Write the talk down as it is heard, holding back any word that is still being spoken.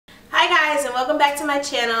guys, and welcome back to my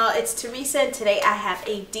channel. It's Teresa, and today I have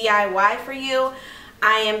a DIY for you.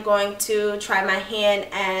 I am going to try my hand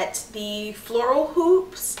at the floral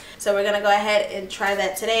hoops. So we're going to go ahead and try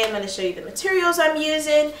that today. I'm going to show you the materials I'm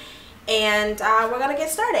using, and we're going to get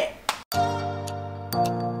started.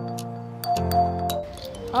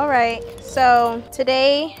 Alright, so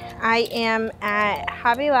today I am at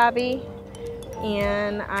Hobby Lobby,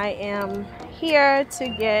 and I am here to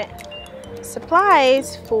get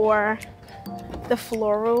supplies for the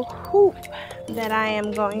floral hoop that I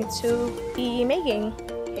am going to be making.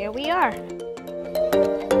 Here we are.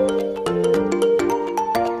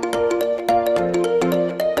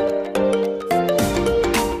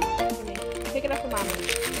 Pick it up for Mama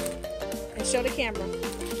and show the camera.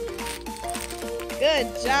 Good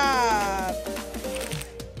job.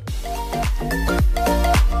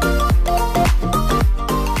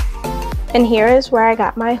 And here is where I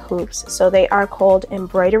got my hoops. So they are called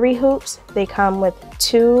embroidery hoops. They come with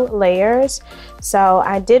 2 layers. So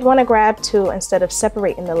I did want to grab 2 instead of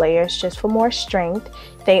separating the layers just for more strength.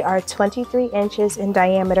 They are 23 inches in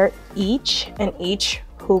diameter each, and each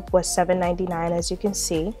hoop was $7.99, as you can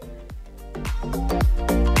see.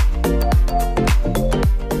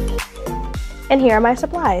 And here are my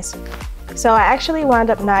supplies. So I actually wound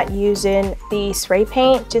up not using the spray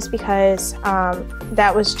paint just because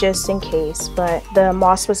that was just in case, but the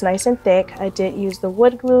moss was nice and thick. I did use the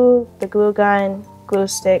wood glue, the glue gun, glue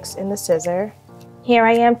sticks, and the scissor. Here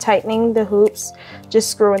I am tightening the hoops, just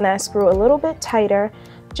screwing that screw a little bit tighter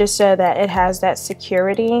just so that it has that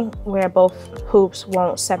security where both hoops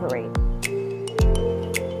won't separate.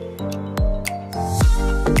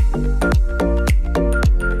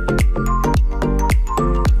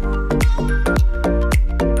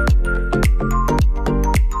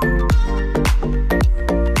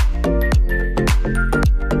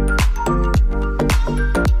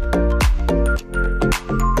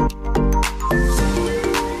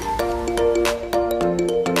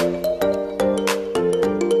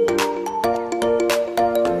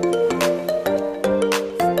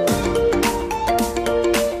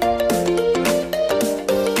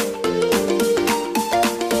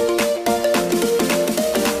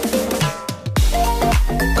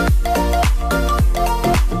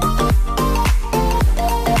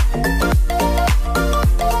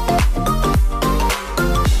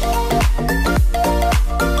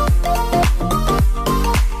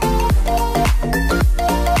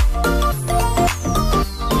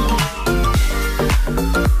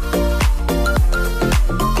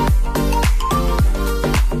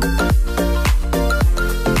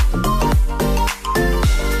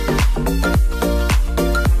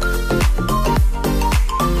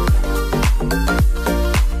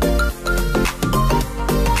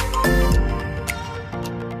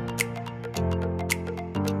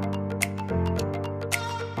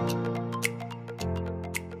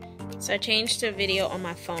 So I changed to video on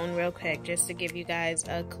my phone real quick just to give you guys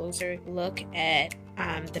a closer look at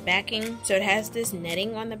the backing. So it has this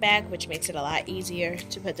netting on the back, which makes it a lot easier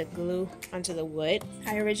to put the glue onto the wood.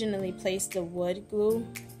 I originally placed the wood glue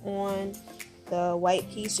on the white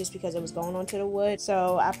piece just because it was going onto the wood.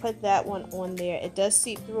 So I put that one on there. It does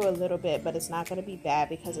seep through a little bit, but it's not going to be bad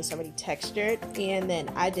because it's already textured. And then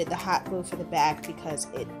I did the hot glue for the back because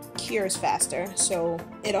it cures faster. So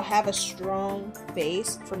it'll have a strong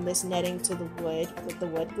base from this netting to the wood with the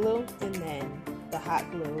wood glue, and then the hot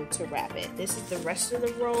glue to wrap it. This is the rest of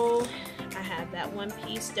the roll. I have that one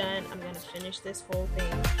piece done. I'm going to finish this whole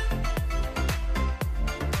thing.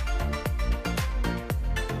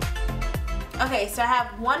 Okay, so I have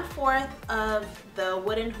 1/4 of the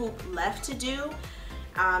wooden hoop left to do.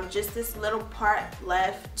 Just this little part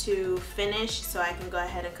left to finish, so I can go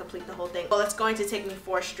ahead and complete the whole thing. Well, it's going to take me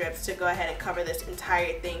 4 strips to go ahead and cover this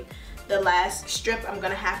entire thing. The last strip I'm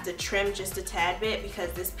gonna have to trim just a tad bit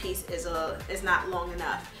because this piece is not long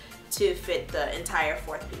enough to fit the entire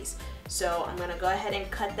 4th piece. So I'm gonna go ahead and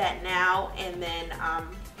cut that now, and then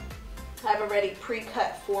I've already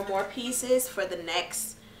pre-cut 4 more pieces for the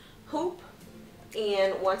next hoop.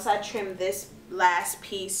 And once I trim this last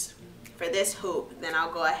piece for this hoop, then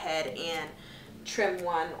I'll go ahead and trim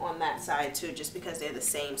one on that side too, just because they're the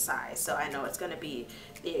same size. So I know it's going to be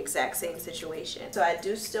the exact same situation. So I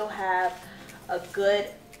do still have a good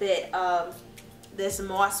bit of this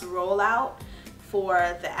moss rollout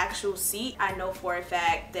for the actual seat. I know for a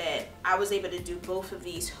fact that I was able to do both of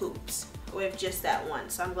these hoops with just that one.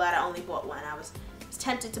 So I'm glad I only bought one. I was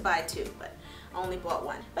tempted to buy 2, but I only bought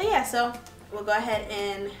one. But yeah, so we'll go ahead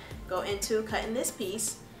and go into cutting this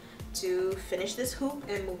piece to finish this hoop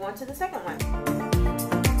and move on to the second one.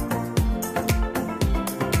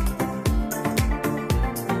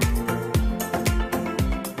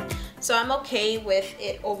 So I'm okay with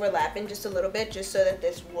it overlapping just a little bit, just so that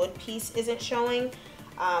this wood piece isn't showing.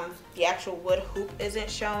 The actual wood hoop isn't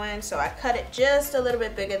showing, so I cut it just a little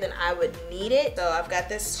bit bigger than I would need it. So I've got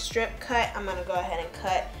this strip cut. I'm gonna go ahead and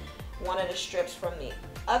cut one of the strips from the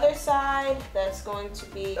other side. That's going to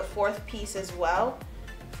be the fourth piece as well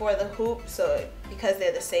for the hoop. So because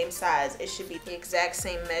they're the same size, it should be the exact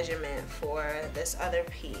same measurement for this other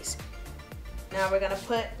piece. Now we're gonna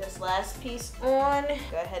put this last piece on,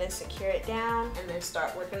 go ahead and secure it down, and then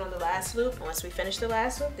start working on the last loop. And once we finish the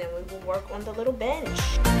last loop, then we will work on the little bench.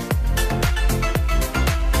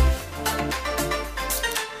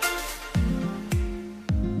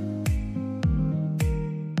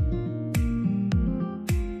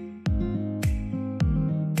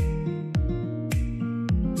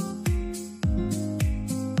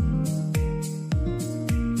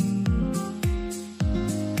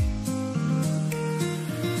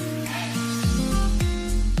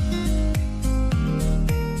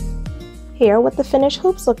 Here what the finished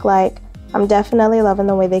hoops look like. I'm definitely loving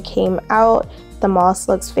the way they came out. The moss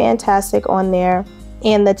looks fantastic on there,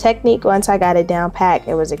 and the technique, once I got it down pat,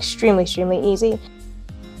 it was extremely easy.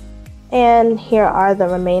 And here are the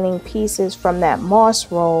remaining pieces from that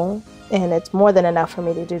moss roll, and it's more than enough for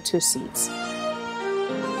me to do 2 seats.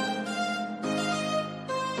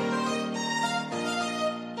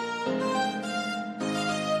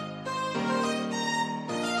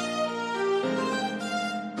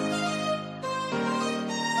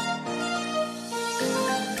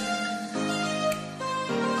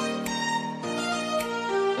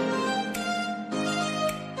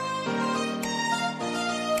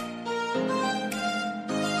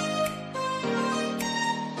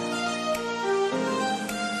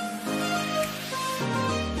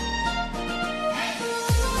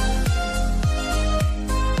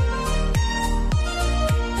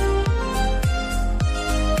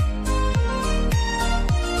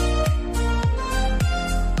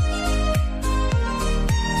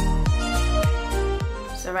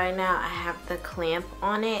 Right now I have the clamp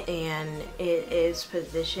on it, and it is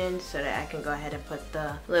positioned so that I can go ahead and put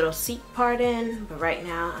the little seat part in, but right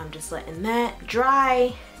now I'm just letting that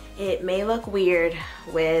dry. It may look weird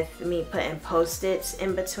with me putting post-its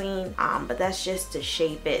in between, but that's just to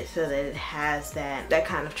shape it so that it has that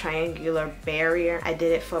kind of triangular barrier. I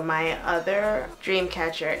did it for my other dream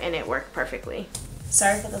catcher and it worked perfectly.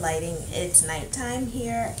 Sorry for the lighting, it's nighttime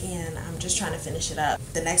here and I'm just trying to finish it up.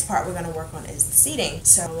 The next part we're gonna work on is the seating.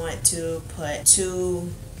 So I want to put 2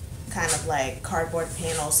 kind of like cardboard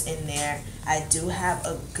panels in there. I do have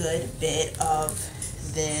a good bit of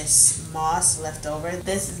this moss left over.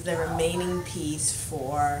 This is the remaining piece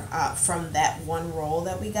for from that one roll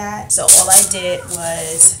that we got. So all I did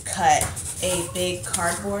was cut a big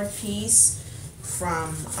cardboard piece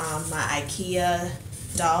from my IKEA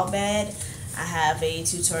doll bed. I have a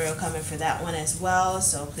tutorial coming for that one as well,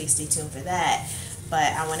 so please stay tuned for that.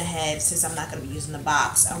 But I went ahead, since I'm not going to be using the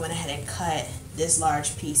box, I went ahead and cut this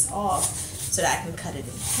large piece off so that I can cut it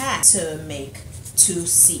in half to make 2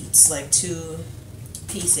 seats, like 2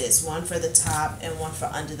 pieces, one for the top and one for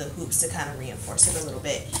under the hoops to kind of reinforce it a little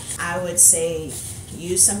bit. I would say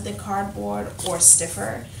use something cardboard or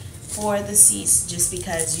stiffer for the seats, just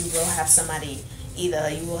because you will have somebody, either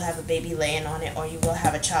you will have a baby laying on it or you will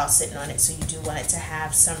have a child sitting on it, so you do want it to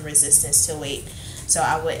have some resistance to weight. So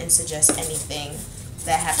I wouldn't suggest anything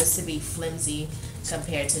that happens to be flimsy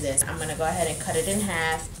compared to this. I'm going to go ahead and cut it in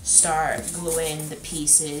half, start gluing the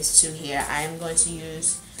pieces to here. I am going to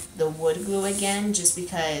use the wood glue again just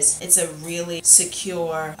because it's a really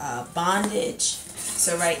secure bondage.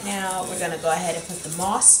 So right now we're going to go ahead and put the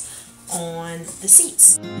moss on the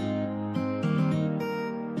seats.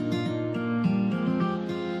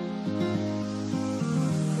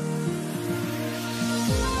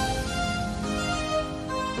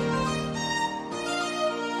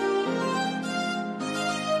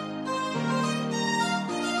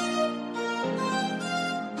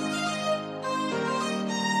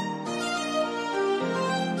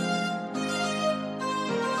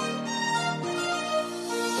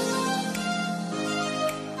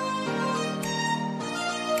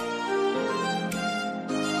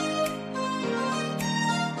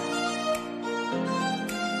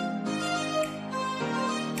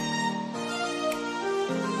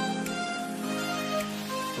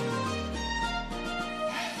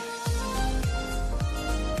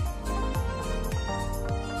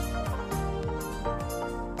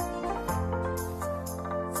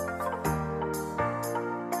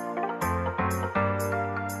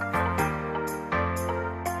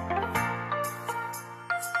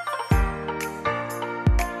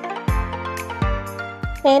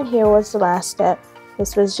 And here was the last step.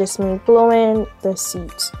 This was just me gluing the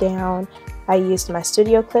seats down. I used my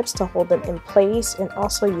studio clips to hold them in place and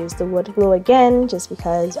also used the wood glue again just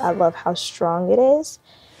because I love how strong it is.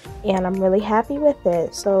 And I'm really happy with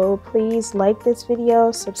it. So please like this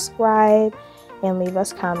video, subscribe, and leave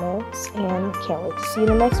us comments. And can't wait to see you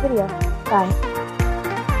in the next video. Bye.